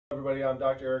everybody, I'm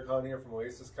Dr. Eric Hahn here from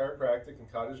Oasis Chiropractic in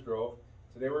Cottage Grove.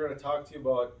 Today we're going to talk to you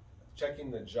about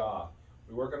checking the jaw.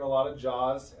 We work on a lot of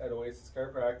jaws at Oasis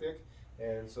Chiropractic,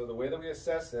 and so the way that we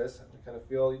assess this, we kind of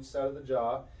feel each side of the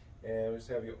jaw, and we just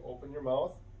have you open your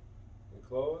mouth, and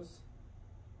close,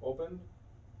 open,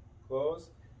 close.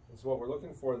 And so what we're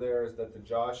looking for there is that the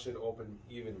jaw should open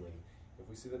evenly. If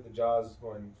we see that the jaw is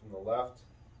going from the left,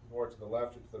 more to the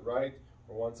left or to the right,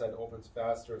 or one side opens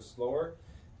faster or slower,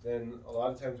 then a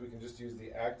lot of times we can just use the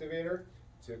activator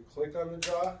to click on the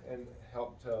jaw and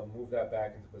help to move that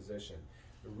back into position.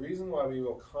 The reason why we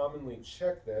will commonly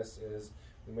check this is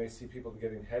we may see people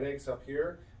getting headaches up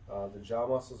here. The jaw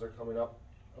muscles are coming up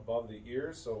above the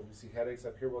ears, so if we see headaches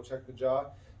up here, we'll check the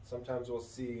jaw. Sometimes we'll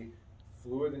see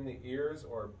fluid in the ears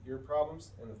or ear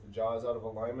problems, and if the jaw is out of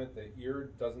alignment, the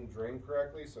ear doesn't drain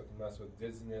correctly, so it can mess with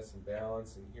dizziness and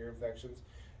balance and ear infections.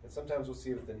 And sometimes we'll see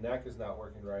if the neck is not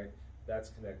working right.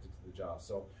 That's connected to the jaw.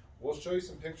 So we'll show you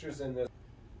some pictures in this.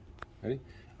 Ready?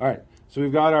 All right, so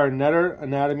we've got our Netter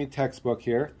anatomy textbook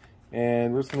here,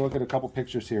 and we're just going to look at a couple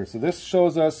pictures here. So this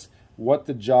shows us what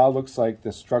the jaw looks like,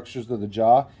 the structures of the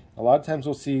jaw. A lot of times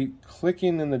we'll see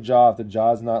clicking in the jaw if the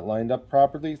jaw is not lined up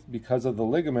properly. Because of the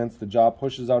ligaments, the jaw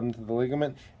pushes out into the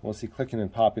ligament, and we'll see clicking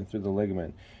and popping through the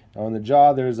ligament. Now in the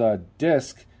jaw, there's a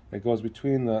disc that goes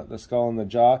between the skull and the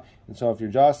jaw, and so if your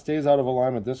jaw stays out of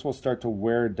alignment, this will start to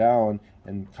wear down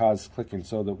and cause clicking.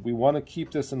 So that we want to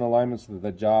keep this in alignment so that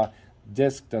the jaw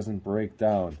disc doesn't break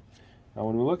down. Now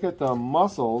when we look at the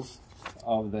muscles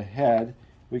of the head,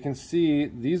 we can see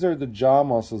these are the jaw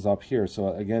muscles up here.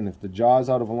 So again, if the jaw is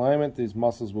out of alignment, these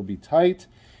muscles will be tight.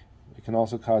 It can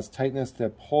also cause tightness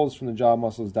that pulls from the jaw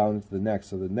muscles down into the neck.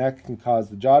 So the neck can cause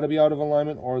the jaw to be out of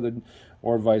alignment,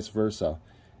 or vice versa.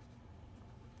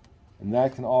 And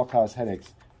that can all cause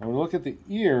headaches. When we look at the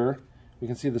ear, we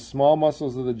can see the small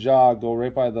muscles of the jaw go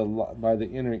right by the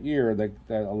inner ear that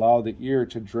allow the ear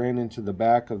to drain into the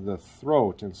back of the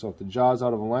throat. And so if the jaw is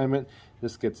out of alignment,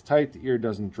 this gets tight, the ear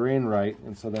doesn't drain right.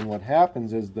 And so then what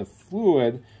happens is the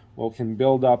fluid can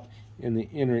build up in the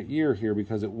inner ear here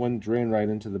because it wouldn't drain right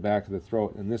into the back of the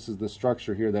throat. And this is the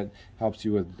structure here that helps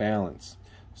you with balance.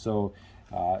 So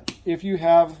if you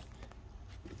have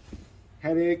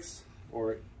headaches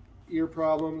or ear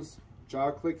problems,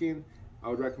 jaw clicking, I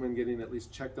would recommend getting at least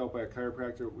checked out by a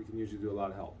chiropractor. We can usually do a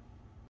lot of help.